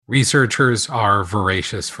Researchers are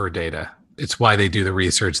voracious for data. It's why they do the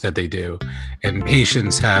research that they do. And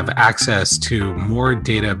patients have access to more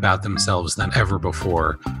data about themselves than ever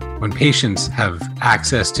before. When patients have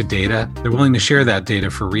access to data, they're willing to share that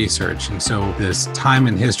data for research. And so this time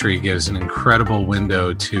in history gives an incredible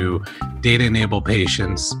window to data-enable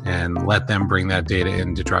patients and let them bring that data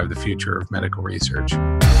in to drive the future of medical research.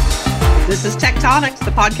 This is Tectonics,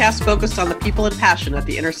 the podcast focused on the people and passion at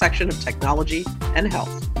the intersection of technology and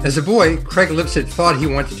health. As a boy, Craig Lipset thought he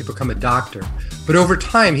wanted to become a doctor, but over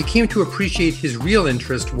time he came to appreciate his real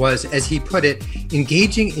interest was, as he put it,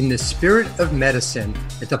 engaging in the spirit of medicine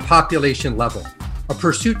at the population level, a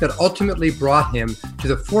pursuit that ultimately brought him to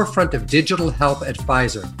the forefront of digital health at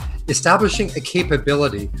Pfizer, establishing a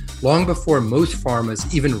capability long before most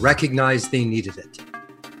pharmas even recognized they needed it.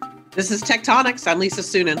 This is Tectonics. I'm Lisa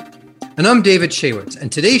Suennen. And I'm David Shaywitz,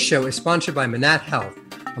 and today's show is sponsored by Manatt Health,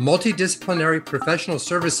 a multidisciplinary professional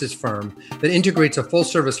services firm that integrates a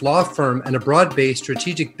full-service law firm and a broad-based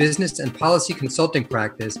strategic business and policy consulting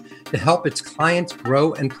practice to help its clients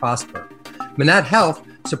grow and prosper. Manatt Health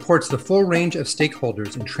supports the full range of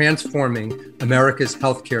stakeholders in transforming America's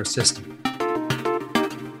healthcare system.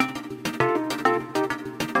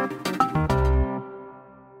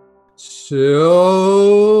 So,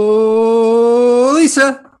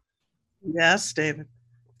 Lisa. Yes, David.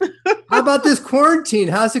 How about this quarantine?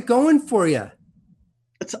 How's it going for you?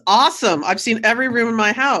 It's awesome. I've seen every room in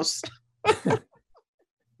my house.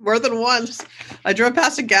 More than once. I drove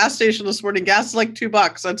past a gas station this morning. Gas is like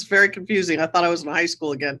 $2. That's very confusing. I thought I was in high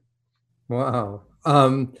school again. Wow.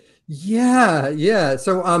 Yeah.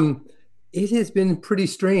 So it has been pretty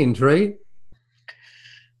strange, right?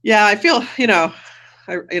 Yeah, I feel,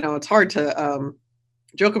 it's hard to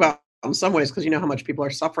joke about in some ways because you know how much people are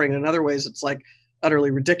suffering. In other ways, it's like utterly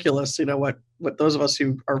ridiculous, what those of us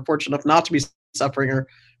who are fortunate enough not to be suffering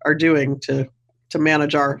are doing to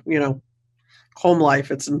manage our, home life.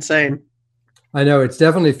 It's insane. I know. It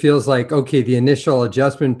definitely feels like, okay, the initial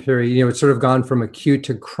adjustment period, it's sort of gone from acute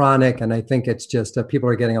to chronic. And I think it's just people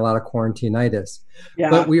are getting a lot of quarantinitis. Yeah.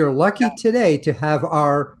 But we are lucky today to have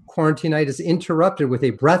our quarantinitis interrupted with a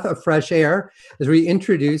breath of fresh air as we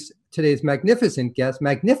introduce today's magnificent guest,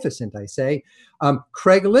 magnificent, I say,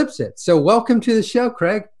 Craig Lipset. So welcome to the show,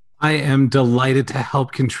 Craig. I am delighted to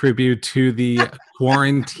help contribute to the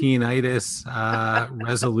quarantinitis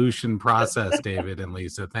resolution process, David and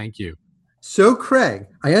Lisa. Thank you. So, Craig,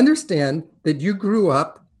 I understand that you grew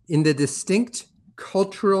up in the distinct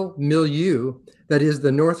cultural milieu that is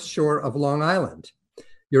the North Shore of Long Island.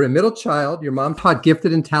 You're a middle child. Your mom taught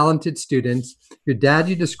gifted and talented students. Your dad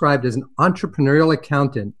you described as an entrepreneurial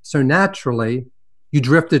accountant. So naturally, you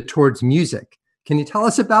drifted towards music. Can you tell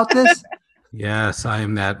us about this? Yes, I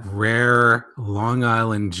am that rare Long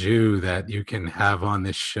Island Jew that you can have on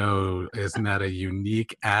this show. Isn't that a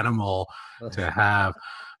unique animal to have?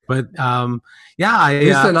 But Lisa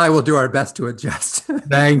and I will do our best to adjust.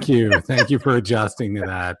 Thank you for adjusting to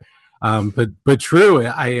that. But true,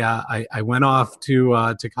 I went off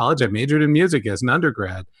to college. I majored in music as an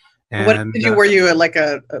undergrad. And were you a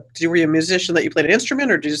musician that you played an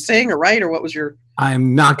instrument, or did you sing or write, or what was your?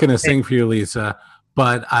 I'm not going to sing for you, Lisa,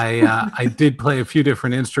 but I did play a few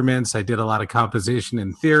different instruments. I did a lot of composition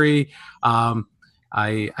and theory.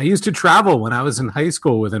 I used to travel when I was in high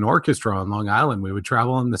school with an orchestra on Long Island. We would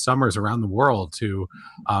travel in the summers around the world to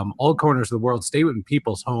all corners of the world, stay in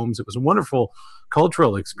people's homes. It was a wonderful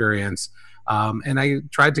cultural experience. And I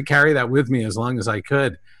tried to carry that with me as long as I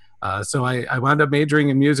could. So I wound up majoring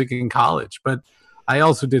in music in college, but I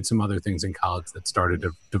also did some other things in college that started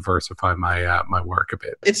to diversify my work a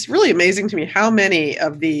bit. It's really amazing to me how many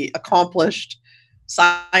of the accomplished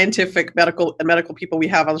scientific medical people we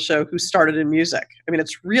have on the show who started in music. I mean,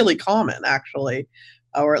 it's really common, actually,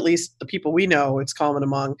 or at least the people we know it's common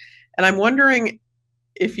among. And I'm wondering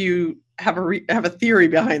if you have a theory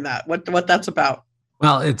behind that, what that's about.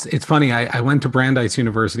 Well, it's funny. I went to Brandeis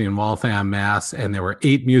University in Waltham, Mass., and there were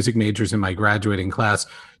 8 music majors in my graduating class.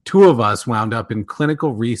 2 of us wound up in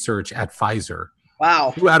clinical research at Pfizer.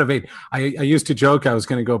 Wow. 2 out of 8. I used to joke I was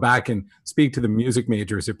going to go back and speak to the music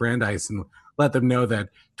majors at Brandeis and let them know that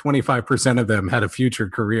 25% of them had a future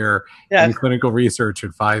career in clinical research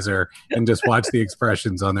at Pfizer, and just watch the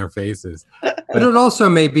expressions on their faces. But it also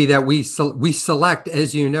may be that we select,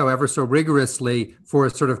 as you know, ever so rigorously for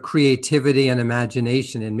sort of creativity and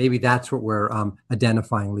imagination, and maybe that's what we're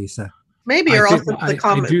identifying, Lisa. Maybe, or also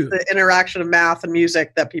the interaction of math and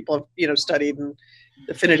music that people have, studied, and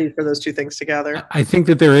affinity for those two things together. I think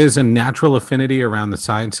that there is a natural affinity around the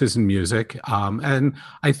sciences and music. And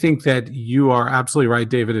I think that you are absolutely right,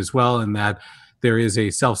 David, as well, in that there is a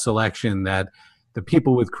self-selection that the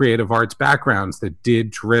people with creative arts backgrounds that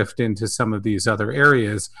did drift into some of these other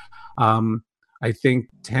areas, I think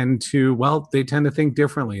tend to think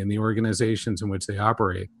differently in the organizations in which they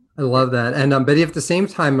operate. I love that. And but at the same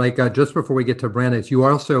time, like just before we get to Brandeis, you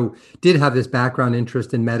also did have this background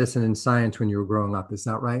interest in medicine and science when you were growing up. Is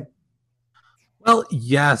that right? Well,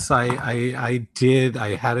 yes, I did.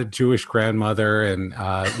 I had a Jewish grandmother, and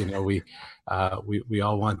we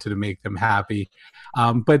all wanted to make them happy.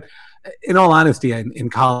 But in all honesty, in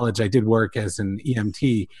college, I did work as an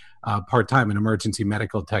EMT part-time, an emergency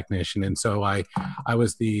medical technician, and so I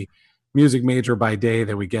was the music major by day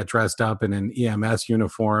that would get dressed up in an EMS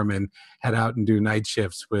uniform and head out and do night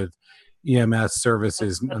shifts with EMS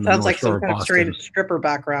services. That sounds like some kind of straight stripper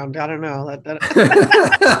background. I don't know.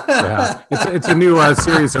 Yeah, it's a new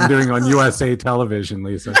series I'm doing on USA Television,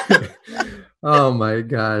 Lisa. Oh my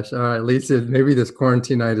gosh! All right, Lisa, maybe this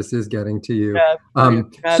quarantine-itis is getting to you.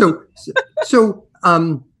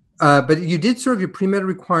 But you did serve your pre-med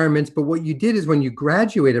requirements. But what you did is when you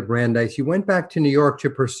graduated Brandeis, you went back to New York to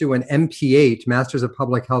pursue an MPH, Masters of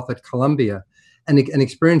Public Health at Columbia. An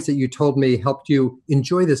experience that you told me helped you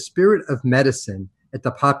enjoy the spirit of medicine at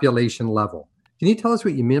the population level. Can you tell us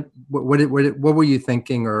what you meant? What were you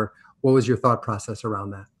thinking, or what was your thought process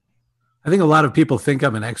around that? I think a lot of people think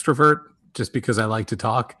I'm an extrovert just because I like to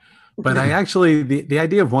talk. But I actually, the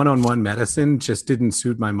idea of one-on-one medicine just didn't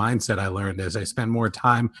suit my mindset. I learned as I spent more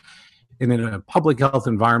time in a public health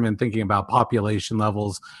environment thinking about population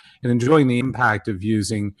levels and enjoying the impact of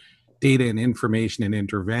using data and information and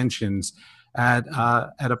interventions at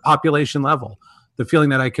a population level. The feeling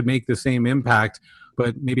that I could make the same impact,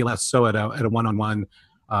 but maybe less so at a one-on-one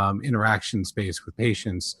interaction space with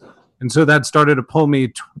patients. And so that started to pull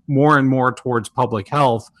me more and more towards public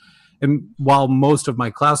health. And while most of my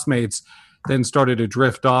classmates then started to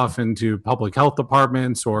drift off into public health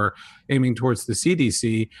departments or aiming towards the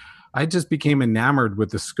CDC, I just became enamored with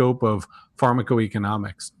the scope of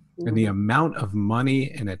pharmacoeconomics and the amount of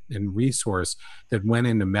money and resource that went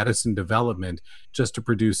into medicine development just to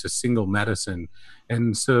produce a single medicine.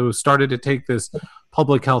 And so started to take this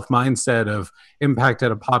public health mindset of impact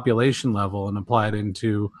at a population level and apply it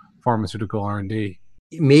into pharmaceutical R&D.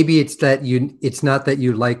 Maybe it's not that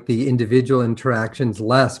you like the individual interactions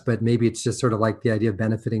less, but maybe it's just sort of like the idea of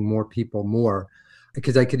benefiting more people more.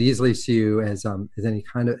 Because I could easily see you as many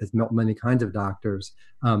kinds of doctors.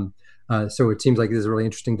 So it seems like this is a really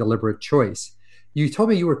interesting, deliberate choice. You told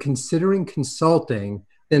me you were considering consulting,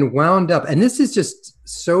 then wound up, and this is just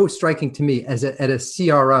so striking to me at a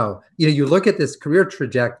CRO. You look at this career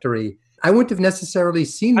trajectory. I wouldn't have necessarily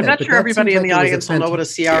seen that. I'm not sure everybody in the audience will know what a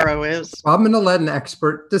CRO is. I'm going to let an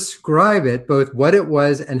expert describe it, both what it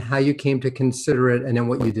was and how you came to consider it, and then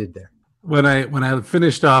what you did there. When I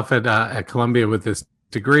finished off at Columbia with this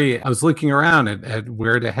degree, I was looking around at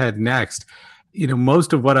where to head next.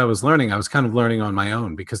 Most of what I was learning, I was kind of learning on my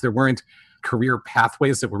own because there weren't career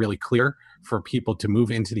pathways that were really clear for people to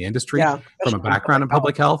move into the industry from a background in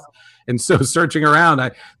public health. And so searching around,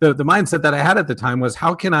 the mindset that I had at the time was,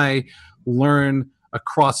 how can I learn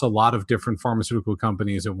across a lot of different pharmaceutical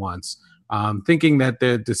companies at once? Thinking that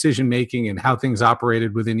the decision-making and how things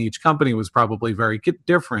operated within each company was probably very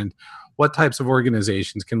different. What types of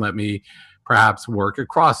organizations can let me perhaps work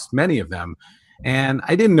across many of them? And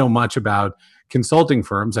I didn't know much about consulting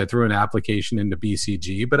firms. I threw an application into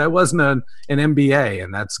BCG, but I wasn't an MBA,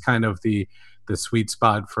 and that's kind of the sweet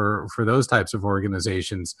spot for those types of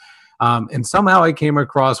organizations. And somehow I came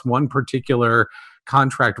across one particular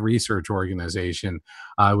contract research organization.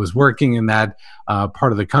 I was working in that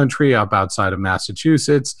part of the country up outside of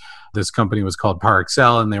Massachusetts. This company was called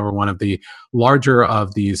Parexel, and they were one of the larger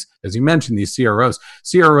of these, as you mentioned, these CROs.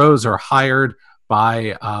 CROs are hired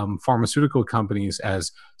by pharmaceutical companies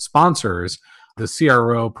as sponsors. The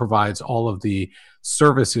CRO provides all of the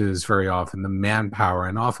services, very often the manpower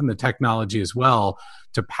and often the technology as well,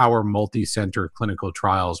 to power multi-center clinical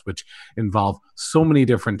trials, which involve so many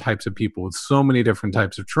different types of people with so many different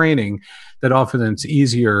types of training that often it's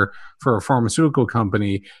easier for a pharmaceutical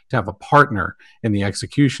company to have a partner in the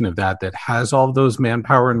execution of that has all of those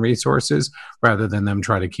manpower and resources rather than them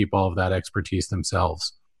try to keep all of that expertise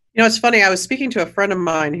themselves. It's funny. I was speaking to a friend of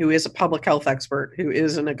mine who is a public health expert, who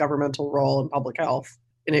is in a governmental role in public health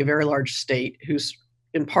in a very large state, who's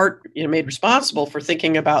in part, made responsible for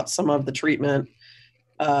thinking about some of the treatment,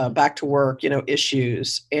 back to work,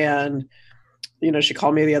 issues. And, she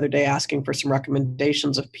called me the other day asking for some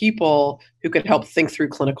recommendations of people who could help think through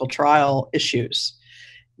clinical trial issues.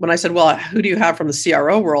 When I said, well, who do you have from the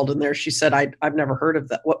CRO world in there? She said, I've never heard of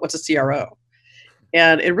that. What's a CRO?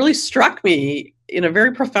 And it really struck me in a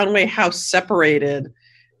very profound way how separated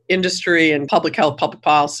industry and public health, public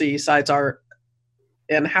policy sides are,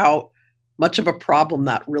 and how much of a problem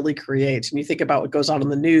that really creates. And you think about what goes on in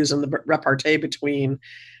the news and the repartee between,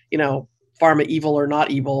 pharma evil or not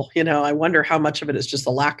evil. I wonder how much of it is just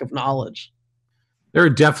the lack of knowledge. There are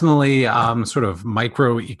definitely sort of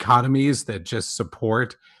micro economies that just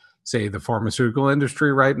support, say, the pharmaceutical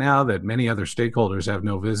industry right now that many other stakeholders have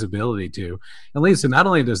no visibility to. And Lisa, not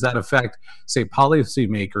only does that affect, say,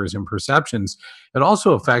 policymakers and perceptions, it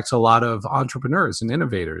also affects a lot of entrepreneurs and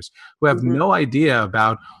innovators who have no idea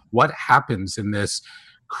about what happens in this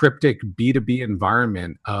cryptic B2B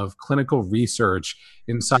environment of clinical research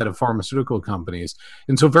inside of pharmaceutical companies.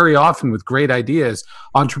 And so very often with great ideas,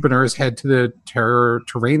 entrepreneurs head to the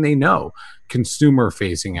terrain they know,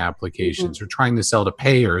 consumer-facing applications or trying to sell to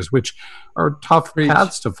payers, which are tough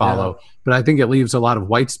paths to follow. Yeah. But I think it leaves a lot of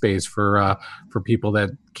white space for people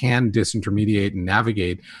that can disintermediate and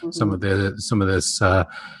navigate some of this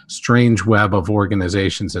strange web of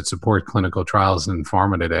organizations that support clinical trials in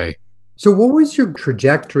pharma today. So what was your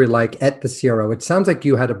trajectory like at the CRO? It sounds like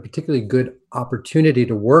you had a particularly good opportunity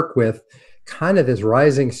to work with kind of this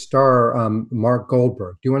rising star, Mark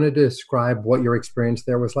Goldberg. Do you want to describe what your experience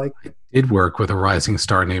there was like? I did work with a rising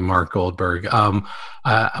star named Mark Goldberg.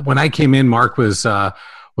 When I came in, Mark was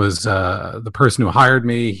the person who hired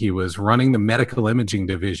me. He was running the medical imaging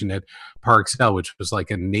division at Parexel, which was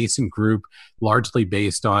like a nascent group, largely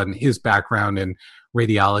based on his background in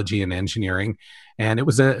radiology and engineering. And it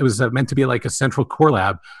was meant to be like a central core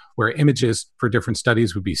lab where images for different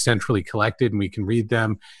studies would be centrally collected and we can read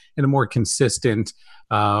them in a more consistent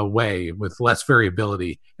way with less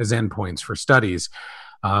variability as endpoints for studies.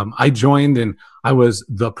 I joined and I was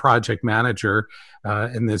the project manager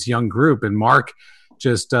in this young group, and Mark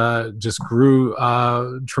just grew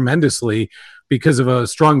tremendously because of a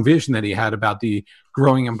strong vision that he had about the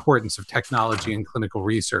growing importance of technology in clinical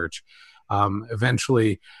research.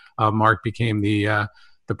 Eventually, Mark became the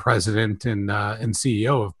president and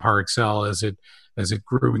CEO of Parexel as it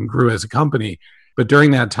grew and grew as a company. But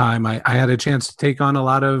during that time, I had a chance to take on a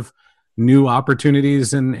lot of new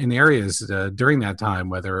opportunities in areas during that time,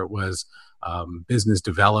 whether it was business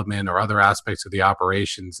development or other aspects of the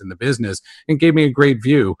operations in the business, and gave me a great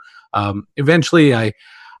view. Eventually,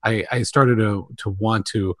 I started to want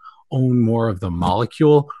to own more of the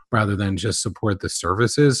molecule rather than just support the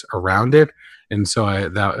services around it. And so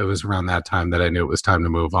it was around that time that I knew it was time to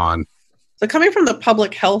move on. So coming from the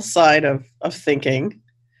public health side of thinking,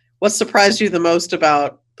 what surprised you the most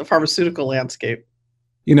about the pharmaceutical landscape?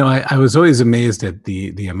 I was always amazed at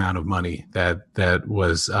the amount of money that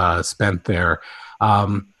was spent there.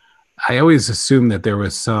 I always assumed that there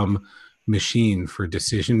was some machine for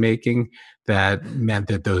decision making that meant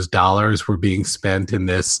that those dollars were being spent in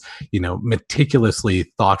this,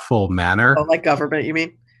 meticulously thoughtful manner. Oh, like government, you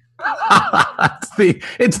mean?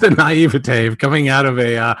 It's the naivete of coming out of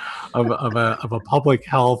a public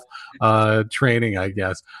health training, I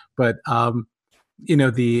guess. But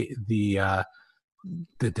the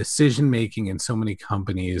decision making in so many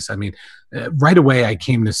companies. I mean, right away I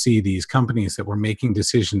came to see these companies that were making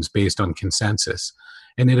decisions based on consensus.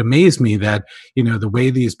 And it amazed me that, the way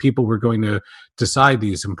these people were going to decide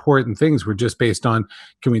these important things were just based on,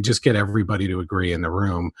 can we just get everybody to agree in the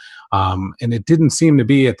room? And it didn't seem to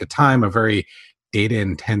be at the time a very data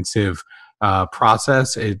intensive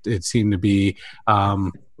process. It seemed to be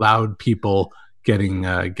loud people getting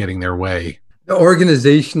their way. The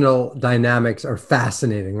organizational dynamics are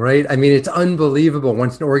fascinating, right? I mean, it's unbelievable.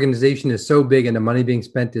 Once an organization is so big and the money being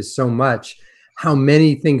spent is so much, how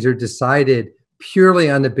many things are decided purely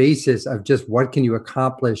on the basis of just what can you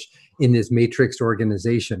accomplish in this matrix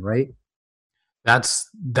organization, right?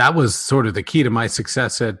 That was sort of the key to my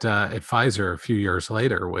success at Pfizer a few years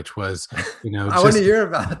later, which was, I want to hear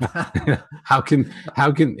about that. how can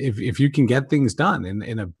if you can get things done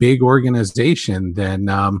in a big organization, then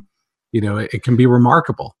it can be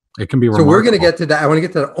remarkable. It can be remarkable. So we're going to get to that. I want to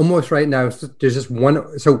get to that almost right now. So there's just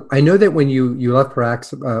one. So I know that when you left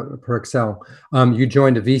Parexel, you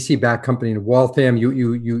joined a VC-backed company in Waltham.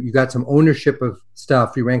 You got some ownership of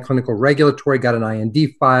stuff. You ran clinical regulatory, got an IND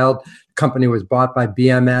filed. Company was bought by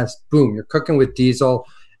BMS. Boom, you're cooking with diesel.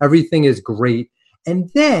 Everything is great.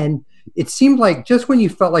 And then it seemed like just when you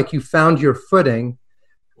felt like you found your footing,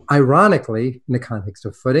 ironically, in the context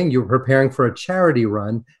of footing, you were preparing for a charity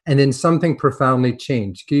run, and then something profoundly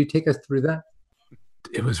changed. Can you take us through that?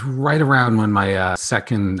 It was right around when my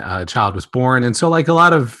second child was born. And so like a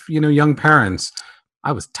lot of, young parents,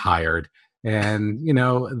 I was tired. And,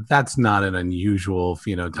 that's not an unusual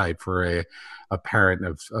phenotype for a parent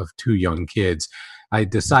of two young kids. I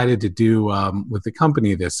decided to do with the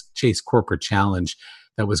company this Chase Corporate Challenge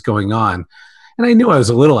that was going on. And I knew I was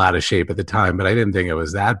a little out of shape at the time, but I didn't think it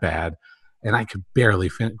was that bad. And I could barely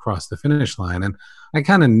cross the finish line. And I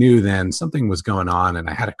kind of knew then something was going on, and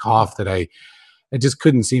I had a cough that I just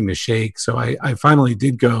couldn't seem to shake. So I finally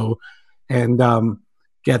did go and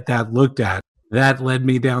get that looked at. That led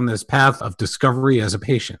me down this path of discovery as a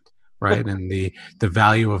patient, right? And the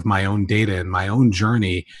value of my own data and my own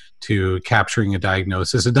journey to capturing a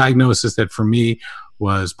diagnosis that for me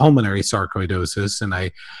was pulmonary sarcoidosis. And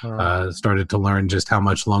I started to learn just how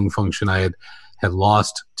much lung function I had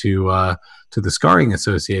lost to the scarring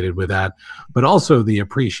associated with that, but also the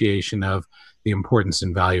appreciation of the importance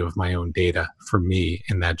and value of my own data for me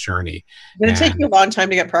in that journey. Did it take you a long time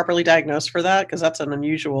to get properly diagnosed for that? Because that's an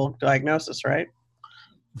unusual diagnosis, right?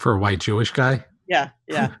 For a white Jewish guy? Yeah.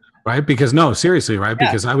 Right? Because no, seriously, right? Yeah.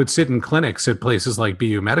 Because I would sit in clinics at places like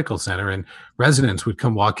BU Medical Center, and residents would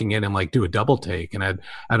come walking in and like do a double take. And I'd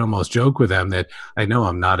almost joke with them that I know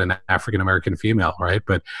I'm not an African-American female, right?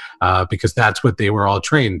 But because that's what they were all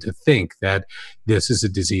trained to think, that this is a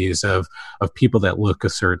disease of people that look a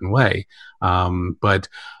certain way. But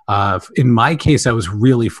in my case, I was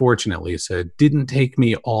really fortunate, Lisa. It didn't take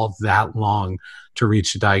me all that long to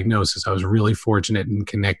reach a diagnosis. I was really fortunate in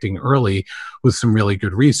connecting early with some really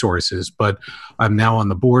good resources, but I'm now on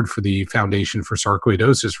the board for the Foundation for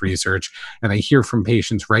Sarcoidosis Research, and I hear from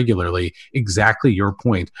patients regularly exactly your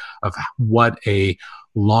point of what a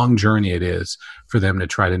long journey it is for them to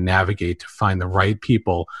try to navigate to find the right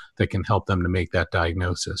people that can help them to make that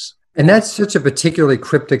diagnosis. And that's such a particularly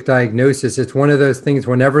cryptic diagnosis. It's one of those things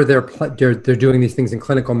whenever they're doing these things in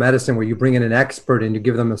clinical medicine where you bring in an expert and you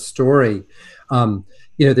give them a story.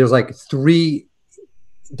 There's like 3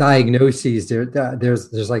 diagnoses.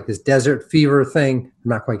 There's like this desert fever thing. I'm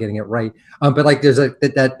not quite getting it right. But like there's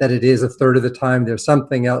that it is a third of the time. There's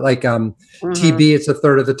something else like TB, it's a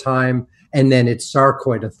third of the time. And then it's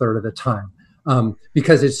sarcoid a third of the time.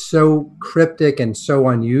 Because it's so cryptic and so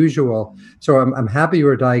unusual. So I'm happy you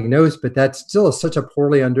were diagnosed, but that's still such a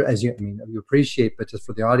poorly you appreciate, but just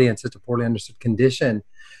for the audience, it's a poorly understood condition.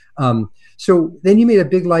 So then you made a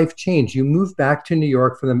big life change. You moved back to New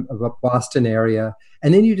York from the Boston area,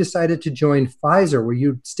 and then you decided to join Pfizer, where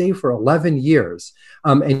you stayed for 11 years,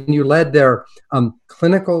 and you led their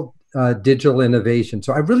clinical digital innovation.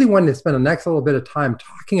 So I really wanted to spend the next little bit of time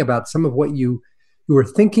talking about some of what you were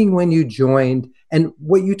thinking when you joined, and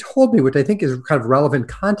what you told me, which I think is kind of relevant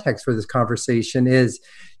context for this conversation, is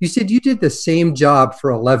you said you did the same job for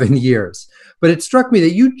 11 years, but it struck me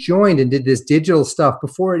that you joined and did this digital stuff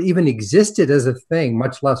before it even existed as a thing,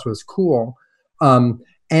 much less was cool.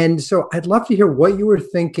 And so I'd love to hear what you were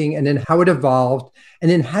thinking, and then how it evolved, and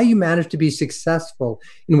then how you managed to be successful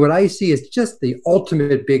in what I see as just the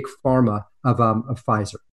ultimate big pharma of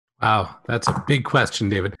Pfizer. Wow, that's a big question,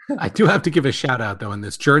 David. I do have to give a shout out, though, in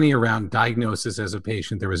this journey around diagnosis as a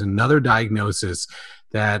patient. There was another diagnosis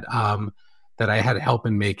that I had help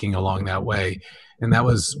in making along that way. And that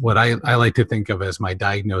was what I like to think of as my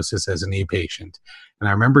diagnosis as an e-patient. And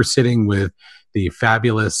I remember sitting with the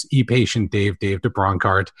fabulous e-patient Dave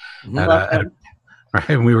DeBronkart,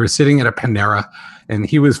 and we were sitting at a Panera, and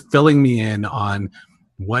he was filling me in on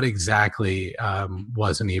what exactly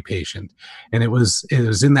was an e-patient. And it was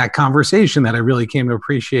in that conversation that I really came to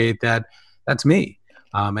appreciate that that's me.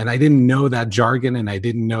 And I didn't know that jargon, and I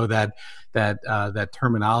didn't know that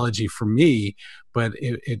terminology for me, but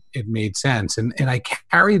it made sense. And I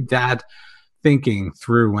carried that thinking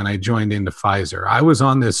through when I joined into Pfizer. I was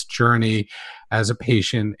on this journey as a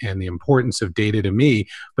patient and the importance of data to me,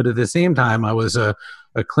 but at the same time, I was a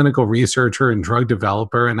clinical researcher and drug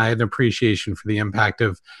developer, and I had an appreciation for the impact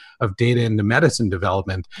of data into medicine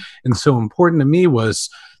development. And so important to me was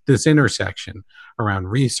this intersection around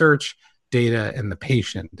research, data, and the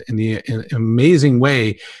patient, and the amazing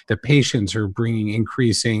way that patients are bringing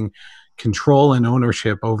increasing control and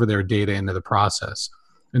ownership over their data into the process.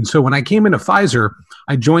 And so when I came into Pfizer,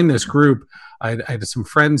 I joined this group. I had some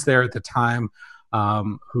friends there at the time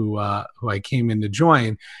who I came in to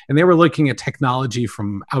join, and they were looking at technology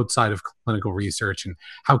from outside of clinical research and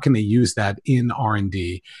how can they use that in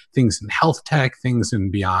R&D, things in health tech, things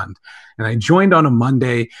and beyond. And I joined on a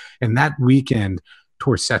Monday, and that weekend,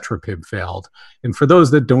 torcetrapib failed. And for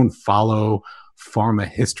those that don't follow pharma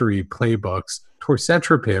history playbooks,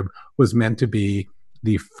 torcetrapib was meant to be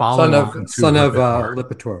the follow-on son of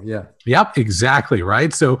Lipitor, yeah. Yep, exactly,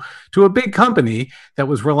 right? So to a big company that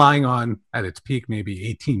was relying on, at its peak,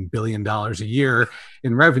 maybe $18 billion a year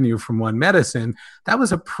in revenue from one medicine, that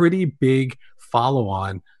was a pretty big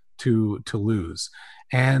follow-on to lose.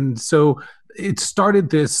 And so it started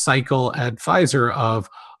this cycle at Pfizer of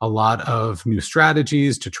a lot of new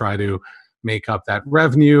strategies to try to make up that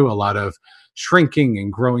revenue, a lot of shrinking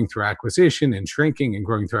and growing through acquisition and shrinking and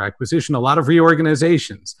growing through acquisition, a lot of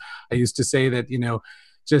reorganizations. I used to say that,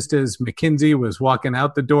 just as McKinsey was walking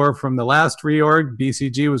out the door from the last reorg,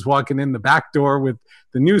 BCG was walking in the back door with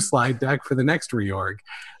the new slide deck for the next reorg.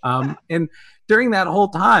 And during that whole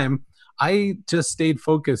time, I just stayed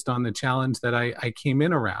focused on the challenge that I came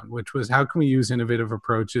in around, which was how can we use innovative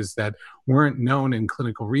approaches that weren't known in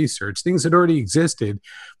clinical research, things that already existed,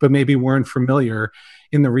 but maybe weren't familiar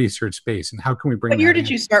in the research space. And how can we bring What year did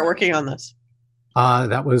you start working on this?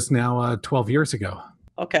 That was now 12 years ago.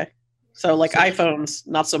 Okay. So iPhones,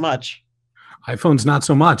 not so much. iPhones, not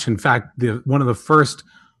so much. In fact, one of the first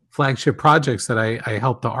flagship projects that I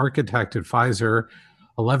helped to architect at Pfizer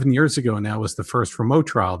 11 years ago now was the first remote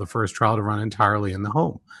trial, the first trial to run entirely in the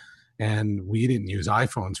home. And we didn't use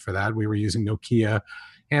iPhones for that. We were using Nokia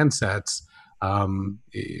handsets.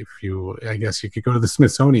 I guess you could go to the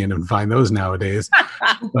Smithsonian and find those nowadays.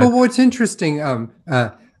 But what's interesting,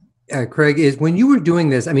 Craig, is when you were doing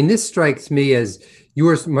this, this strikes me as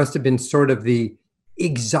must have been sort of the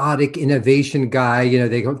exotic innovation guy.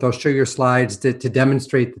 They'll show your slides to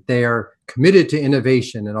demonstrate that they are committed to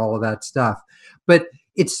innovation and all of that stuff. But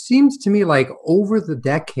it seems to me like over the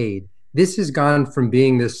decade, this has gone from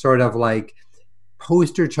being this sort of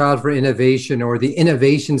poster child for innovation or the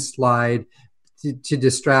innovation slide to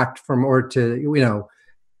distract from, or to,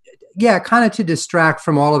 kind of to distract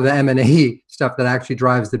from all of the M&A stuff that actually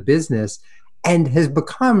drives the business, and has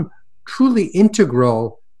become truly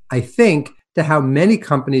integral, I think, to how many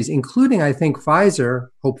companies, including, I think, Pfizer,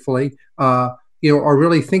 hopefully, are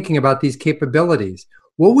really thinking about these capabilities.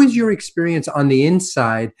 What was your experience on the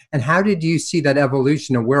inside, and how did you see that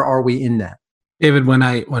evolution, and where are we in that? David,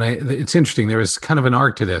 it's interesting. There was kind of an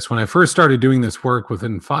arc to this. When I first started doing this work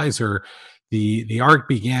within Pfizer, the arc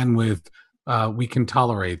began with, we can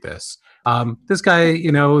tolerate this. This guy,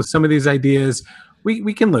 some of these ideas,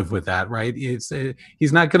 we can live with that, right? You're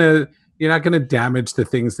not going to damage the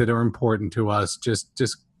things that are important to us.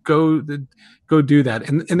 Just go do that.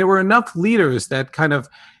 And there were enough leaders that kind of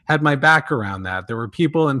had my back around that. There were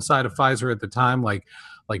people inside of Pfizer at the time, like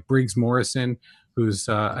Briggs Morrison, who's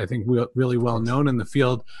I think really well known in the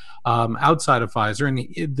field outside of Pfizer.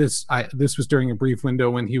 And this was during a brief window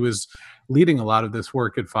when he was leading a lot of this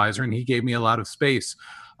work at Pfizer, and he gave me a lot of space.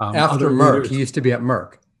 After Merck, he used to be at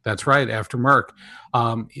Merck. That's right, after Merck.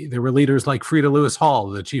 There were leaders like Frida Lewis Hall,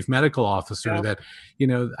 the chief medical officer, that,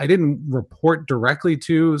 I didn't report directly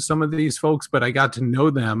to some of these folks, but I got to know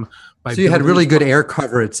them. So you had really good air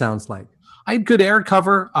cover, it sounds like. I had good air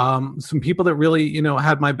cover, some people that really,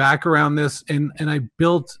 had my back around this. And I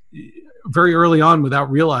built very early on, without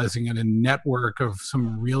realizing it, a network of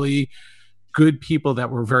some really good people that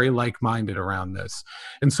were very like-minded around this.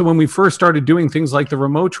 And so when we first started doing things like the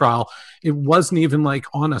remote trial, it wasn't even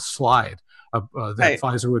on a slide that right.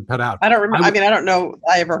 Pfizer would put out. I don't remember. I don't know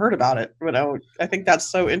I ever heard about it. I think that's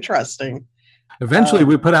so interesting. Eventually,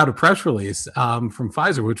 we put out a press release from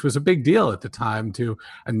Pfizer, which was a big deal at the time, to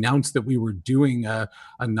announce that we were doing a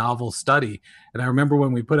novel study. And I remember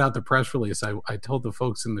when we put out the press release, I told the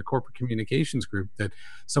folks in the corporate communications group that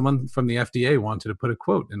someone from the FDA wanted to put a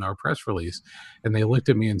quote in our press release. And they looked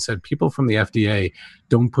at me and said, people from the FDA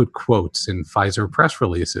don't put quotes in Pfizer press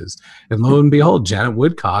releases. And lo and behold, Janet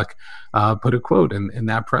Woodcock put a quote in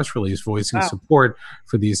that press release voicing support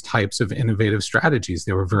for these types of innovative strategies.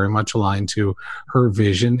 They were very much aligned to her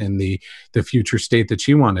vision and the future state that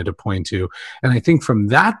she wanted to point to. And I think from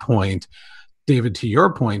that point, David, to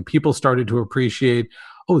your point, people started to appreciate,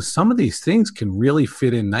 some of these things can really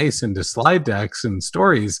fit in nice into slide decks and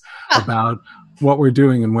stories about what we're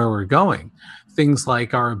doing and where we're going. Things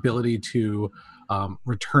like our ability to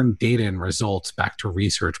return data and results back to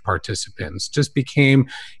research participants just became,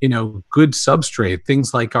 good substrate.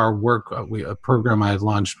 Things like our work, a program I had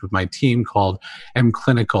launched with my team called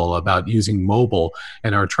mClinical about using mobile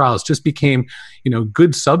in our trials just became,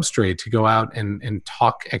 good substrate to go out and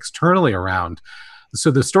talk externally around.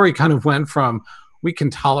 So the story kind of went from, we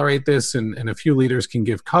can tolerate this and a few leaders can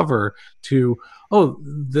give cover, to,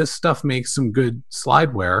 this stuff makes some good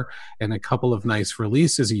slideware and a couple of nice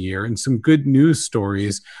releases a year and some good news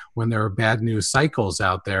stories when there are bad news cycles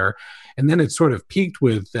out there. And then it sort of peaked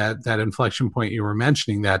with that inflection point you were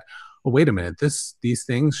mentioning, that, wait a minute, these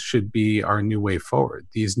things should be our new way forward.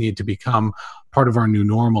 These need to become part of our new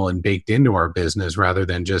normal and baked into our business rather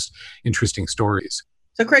than just interesting stories.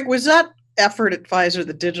 So Craig, was that effort at Pfizer,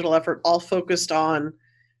 the digital effort, all focused on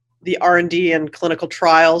the R&D and clinical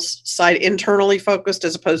trials side, internally focused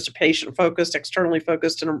as opposed to patient focused, externally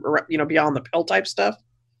focused, and beyond the pill type stuff?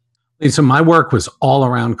 So my work was all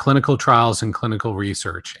around clinical trials and clinical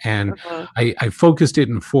research, and Uh-huh. I focused it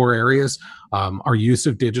in four areas: our use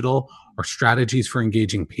of digital, our strategies for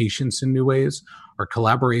engaging patients in new ways, our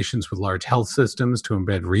collaborations with large health systems to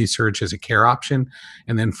embed research as a care option,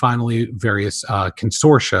 and then finally various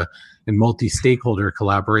consortia and multi-stakeholder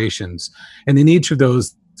collaborations. And in each of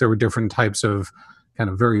those, there were different types of kind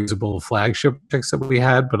of very visible flagship projects that we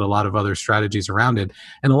had, but a lot of other strategies around it.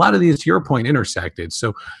 And a lot of these, to your point, intersected.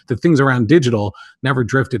 So the things around digital never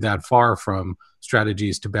drifted that far from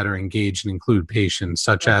strategies to better engage and include patients,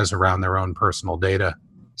 such as around their own personal data.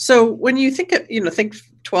 So when you think think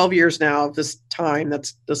 12 years now of this time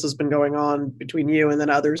this has been going on between you and then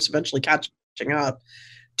others eventually catching up,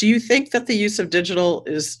 do you think that the use of digital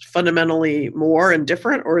is fundamentally more and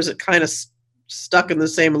different, or is it kind of stuck in the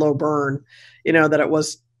same low burn, that it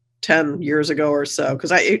was 10 years ago or so?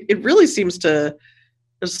 Because it really seems to,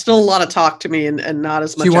 there's still a lot of talk to me and not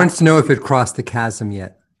as much. She wants to know if it crossed the chasm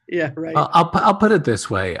yet. Yeah, right. I'll put it this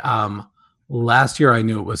way. Last year, I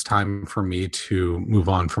knew it was time for me to move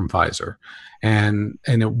on from Pfizer. And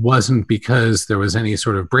it wasn't because there was any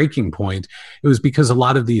sort of breaking point. It was because a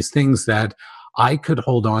lot of these things that I could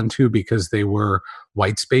hold on to because they were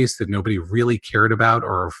white space that nobody really cared about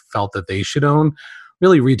or felt that they should own,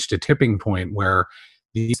 really reached a tipping point where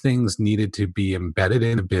these things needed to be embedded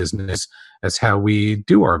in a business as how we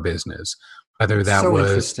do our business. Whether that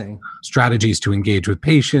was strategies to engage with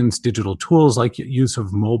patients, digital tools like use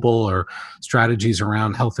of mobile, or strategies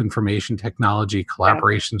around health information technology,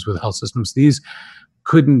 collaborations with health systems. These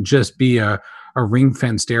couldn't just be a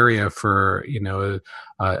ring-fenced area for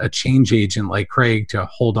a change agent like Craig to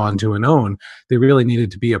hold on to and own. They really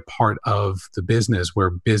needed to be a part of the business,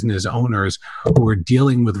 where business owners who were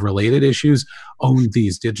dealing with related issues owned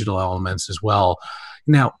these digital elements as well.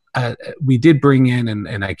 Now, we did bring in,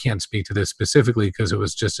 and I can't speak to this specifically because it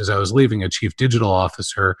was just as I was leaving, a chief digital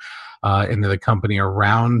officer into the company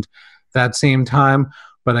around that same time.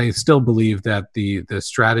 But I still believe that the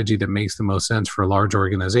strategy that makes the most sense for large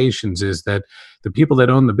organizations is that the people that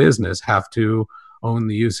own the business have to own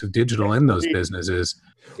the use of digital in those businesses.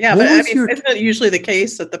 Yeah, but I mean, isn't it usually the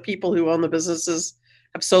case that the people who own the businesses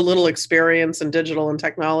have so little experience in digital and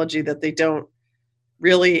technology that they don't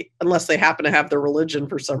really, unless they happen to have their religion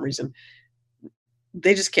for some reason,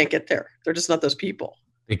 they just can't get there. They're just not those people.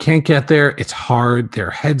 They can't get there. It's hard. Their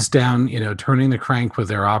heads down, turning the crank with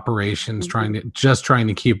their operations, trying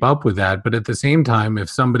to keep up with that. But at the same time, if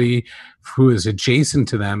somebody who is adjacent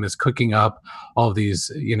to them is cooking up all these,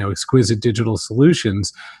 exquisite digital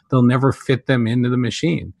solutions, they'll never fit them into the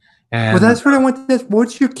machine. And well, that's what I want.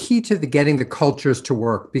 What's your key to getting the cultures to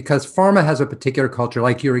work? Because pharma has a particular culture,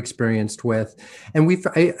 like you're experienced with, and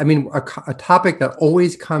a topic that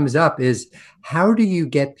always comes up is how do you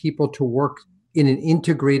get people to work in an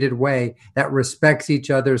integrated way that respects each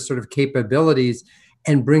other's sort of capabilities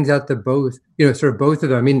and brings out both of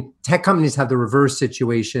them. I mean, tech companies have the reverse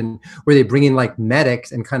situation where they bring in like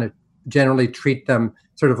medics and kind of generally treat them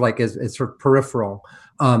sort of like as sort of peripheral,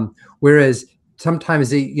 whereas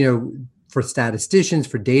sometimes for statisticians,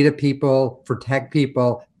 for data people, for tech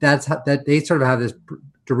people, that they sort of have this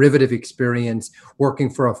derivative experience working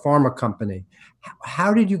for a pharma company.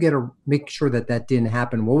 How did you make sure that didn't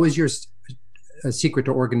happen? What was your secret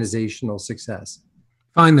to organizational success?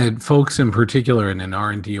 I find that folks in particular in an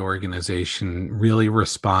R&D organization really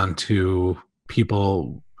respond to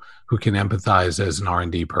people who can empathize as an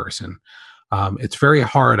R&D person. It's very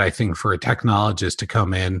hard, I think, for a technologist to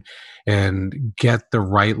come in and get the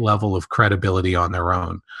right level of credibility on their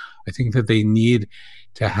own. I think that they need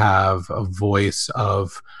to have a voice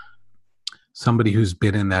of somebody who's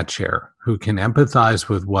been in that chair, who can empathize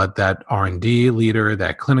with what that R&D leader,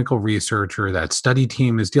 that clinical researcher, that study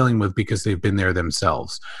team is dealing with because they've been there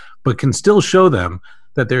themselves, but can still show them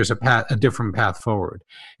that there's a different path forward,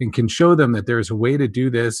 and can show them that there's a way to do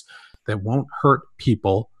this that won't hurt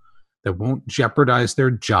people, that won't jeopardize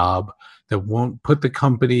their job, that won't put the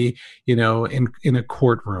company, in a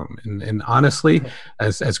courtroom. And honestly,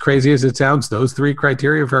 as crazy as it sounds, those three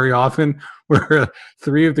criteria very often were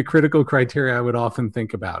three of the critical criteria I would often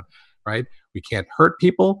think about, right? We can't hurt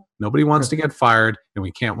people, nobody wants to get fired, and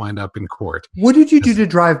we can't wind up in court. What did you do to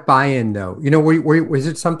drive buy-in, though? Was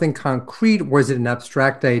it something concrete? Was it an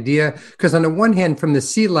abstract idea? Because on the one hand, from the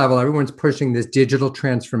C-level, everyone's pushing this digital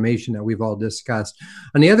transformation that we've all discussed.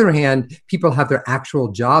 On the other hand, people have their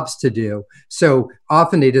actual jobs to do. So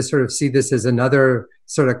often they just sort of see this as another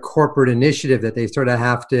sort of corporate initiative that they sort of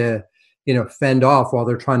have to, fend off while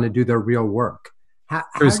they're trying to do their real work.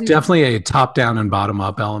 There's definitely a top-down and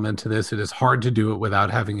bottom-up element to this. It is hard to do it without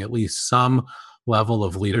having at least some level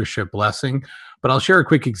of leadership blessing. But I'll share a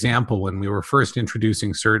quick example when we were first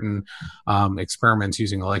introducing certain experiments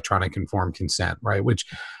using electronic informed consent, right? Which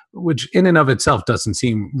in and of itself doesn't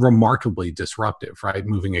seem remarkably disruptive, right?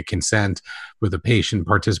 Moving a consent with a patient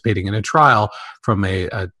participating in a trial from a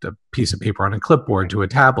piece of paper on a clipboard to a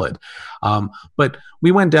tablet. But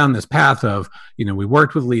we went down this path of, we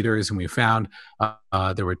worked with leaders and we found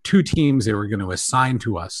there were 2 teams they were going to assign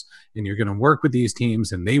to us, and you're going to work with these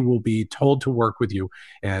teams and they will be told to work with you,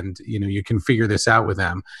 and you can figure this out with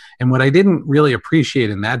them. And what I didn't really appreciate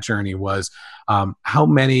in that journey was how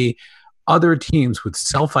many other teams would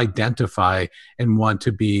self-identify and want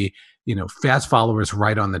to be, fast followers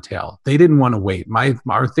right on the tail. They didn't want to wait.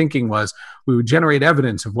 Our thinking was we would generate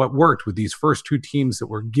evidence of what worked with these first 2 teams that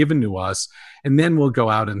were given to us, and then we'll go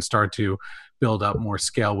out and start to build up more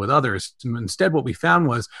scale with others. And instead, what we found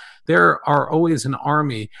was there are always an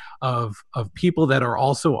army of people that are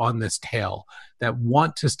also on this tail that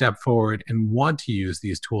want to step forward and want to use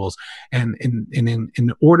these tools. And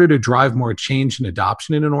in order to drive more change and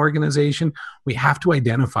adoption in an organization, we have to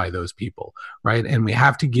identify those people, right? And we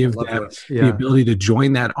have to give them the ability to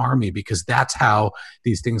join that army, because that's how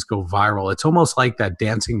these things go viral. It's almost like that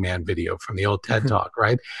Dancing Man video from the old TED Talk,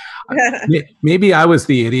 right? Maybe I was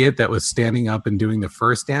the idiot that was standing up and doing the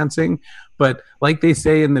first dancing, but like they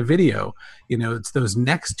say in the video, it's those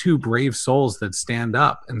next 2 brave souls that stand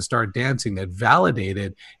up and start dancing that validate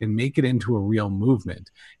it and make it into a real movement.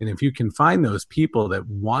 And if you can find those people that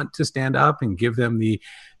want to stand up and give them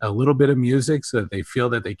a little bit of music so that they feel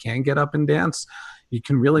that they can get up and dance, you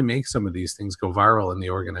can really make some of these things go viral in the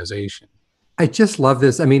organization. I just love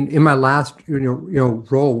this. I mean, in my last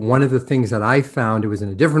role, one of the things that I found, it was in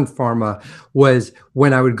a different pharma, was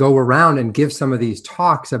when I would go around and give some of these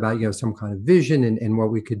talks about some kind of vision and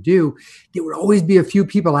what we could do, there would always be a few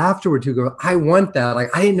people afterwards who go, "I want that. Like,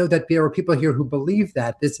 I didn't know that there were people here who believe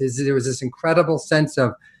that." There was this incredible sense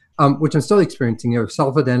of which I'm still experiencing,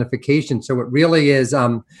 self-identification. So it really is,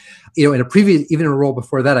 in a previous, even in a role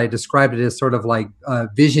before that, I described it as sort of like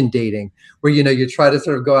vision dating, where, you try to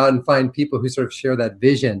sort of go out and find people who sort of share that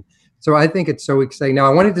vision. So I think it's so exciting. Now,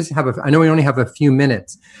 I wanted to I know we only have a few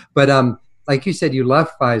minutes, but like you said, you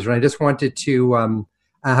left Pfizer, and I just wanted to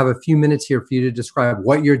have a few minutes here for you to describe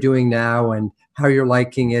what you're doing now and how you're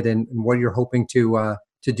liking it and what you're hoping to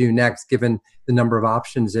do next, given the number of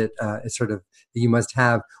options that you must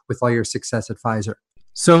have with all your success at Pfizer.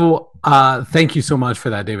 So thank you so much for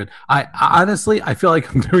that, David. I honestly feel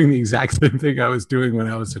like I'm doing the exact same thing I was doing when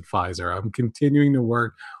I was at Pfizer. I'm continuing to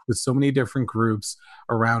work with so many different groups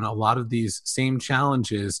around a lot of these same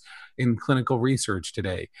challenges in clinical research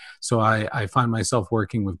today. So I find myself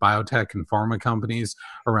working with biotech and pharma companies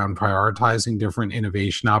around prioritizing different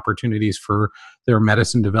innovation opportunities for their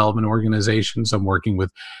medicine development organizations. I'm working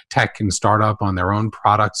with tech and startup on their own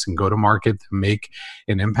products and go to market to make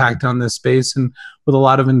an impact on this space, and with a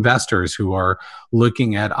lot of investors who are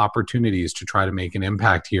looking at opportunities to try to make an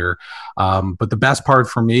impact here. But the best part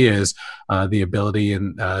for me is the ability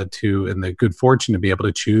and the good fortune to be able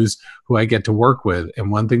to choose who I get to work with. And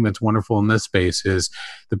one thing that's wonderful in this space is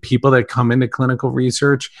the people that come into clinical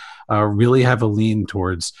research really have a lean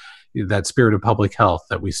towards that spirit of public health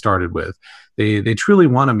that we started with. They truly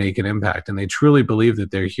want to make an impact, and they truly believe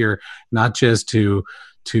that they're here not just to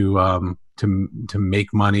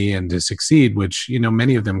make money and to succeed, which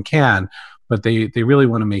many of them can, but they really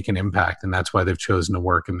want to make an impact, and that's why they've chosen to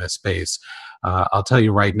work in this space. I'll tell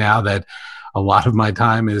you right now that a lot of my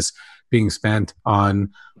time is being spent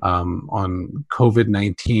on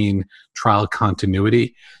COVID-19 trial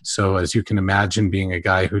continuity. So as you can imagine, being a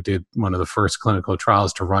guy who did one of the first clinical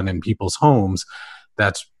trials to run in people's homes,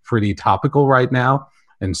 that's pretty topical right now.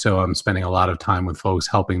 And so I'm spending a lot of time with folks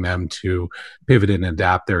helping them to pivot and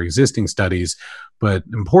adapt their existing studies, but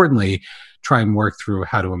importantly, try and work through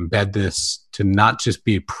how to embed this to not just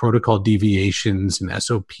be protocol deviations and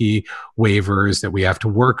SOP waivers that we have to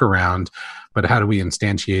work around, but how do we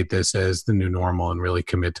instantiate this as the new normal and really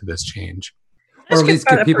commit to this change? Or at least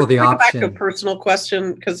give people the option. Back to a personal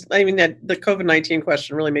question, because the COVID-19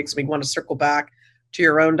 question really makes me want to circle back to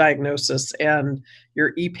your own diagnosis and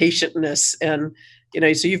your e-patientness. And,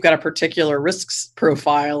 so you've got a particular risks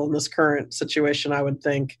profile in this current situation, I would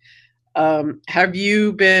think. Have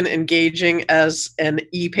you been engaging as an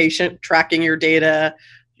e-patient, tracking your data,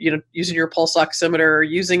 using your pulse oximeter,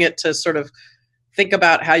 using it to sort of think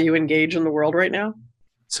about how you engage in the world right now?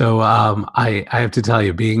 So I have to tell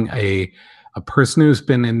you, being a a person who's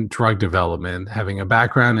been in drug development, having a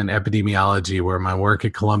background in epidemiology, where my work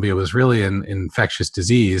at Columbia was really in infectious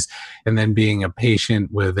disease, and then being a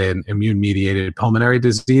patient with an immune-mediated pulmonary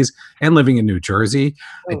disease and living in New Jersey,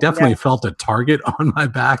 I definitely felt a target on my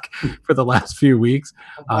back for the last few weeks.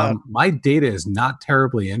 My data is not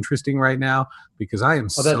terribly interesting right now because I am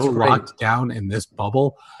so locked down in this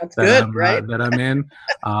bubble that I'm in,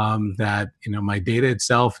 that, you know, my data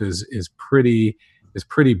itself is pretty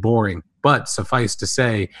boring. But suffice to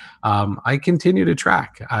say, I continue to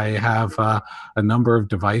track. I have a number of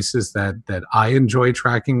devices that I enjoy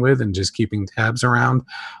tracking with and just keeping tabs around.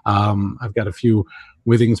 I've got a few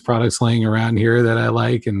Withings products laying around here that I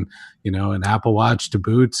like, and, you know, an Apple Watch to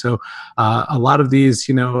boot. So a lot of these,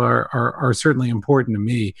 you know, are certainly important to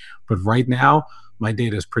me. But right now, my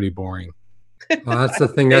data is pretty boring. Well, that's the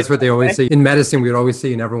thing. That's what they always say. In medicine, we would always say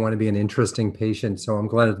you never want to be an interesting patient. So I'm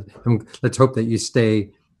glad. Let's hope that you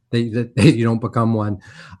stay, that you don't become one.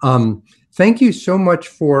 Thank you so much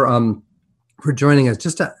for joining us.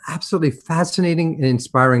 Just an absolutely fascinating and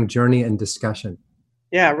inspiring journey and discussion.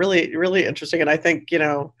 Yeah, really, really interesting. And I think, you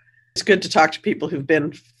know, it's good to talk to people who've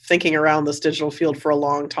been thinking around this digital field for a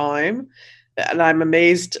long time. And I'm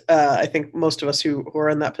amazed. I think most of us who are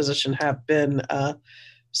in that position have been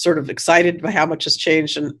sort of excited by how much has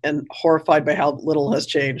changed and horrified by how little has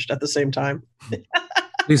changed at the same time.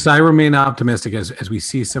 Lisa, I remain optimistic as we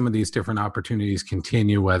see some of these different opportunities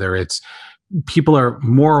continue, whether it's people are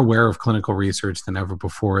more aware of clinical research than ever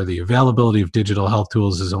before. The availability of digital health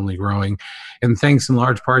tools is only growing. And thanks in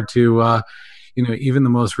large part to, you know, even the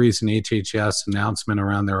most recent HHS announcement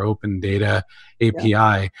around their open data API,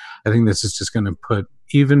 I think this is just going to put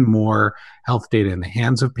even more health data in the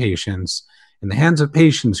hands of patients,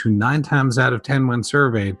 who 9 times out of 10, when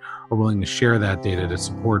surveyed, are willing to share that data to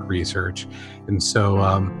support research. And so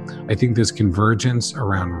I think this convergence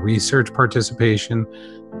around research participation,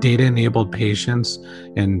 data-enabled patients,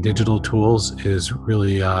 and digital tools is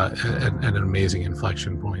really an amazing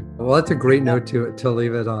inflection point. Well, that's a great note to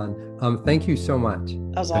leave it on. Thank you so much.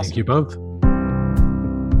 That was awesome. Thank you both.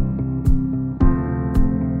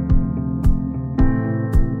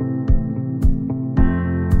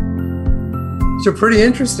 So pretty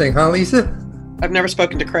interesting, huh, Lisa? I've never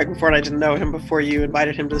spoken to Craig before, and I didn't know him before you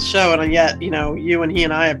invited him to the show. And yet, you know, you and he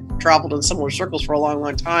and I have traveled in similar circles for a long,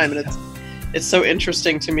 long time. And it's so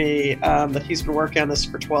interesting to me that he's been working on this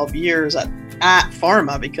for 12 years at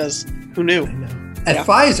pharma, because who knew? I know. At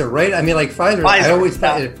Pfizer, right? I mean, like Pfizer, I always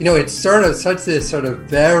thought, you know, it's sort of such this sort of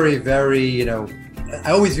very, very, you know,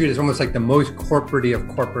 I always view it as almost like the most corporate-y of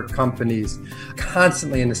corporate companies,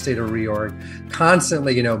 constantly in the state of reorg,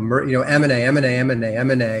 constantly, you know,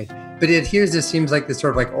 M&A. But here's this seems like this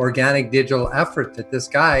sort of like organic digital effort that this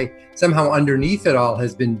guy somehow underneath it all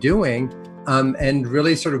has been doing, and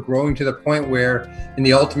really sort of growing to the point where, in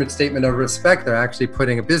the ultimate statement of respect, they're actually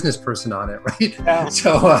putting a business person on it, right? Yeah.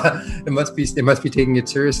 So it must be taking it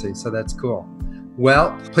seriously. So that's cool.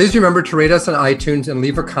 Well, please remember to rate us on iTunes and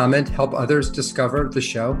leave a comment, help others discover the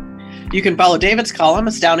show. You can follow David's column,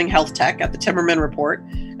 Astounding Health Tech, at the Timmerman Report,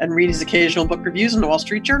 and read his occasional book reviews in the Wall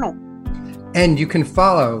Street Journal. And you can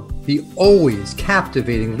follow the always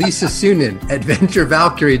captivating Lisa Suennen at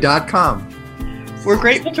VentureValkyrie.com. We're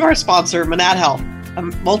grateful to our sponsor, Manatt Health, a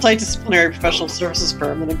multidisciplinary professional services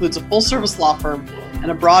firm that includes a full-service law firm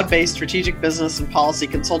and a broad-based strategic business and policy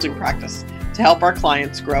consulting practice to help our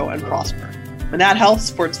clients grow and prosper. Manatt Health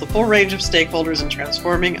supports the full range of stakeholders in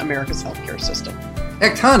transforming America's healthcare system.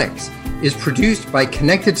 Tectonics is produced by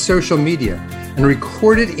Connected Social Media and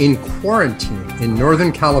recorded in quarantine in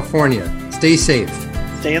Northern California. Stay safe.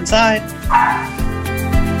 Stay inside.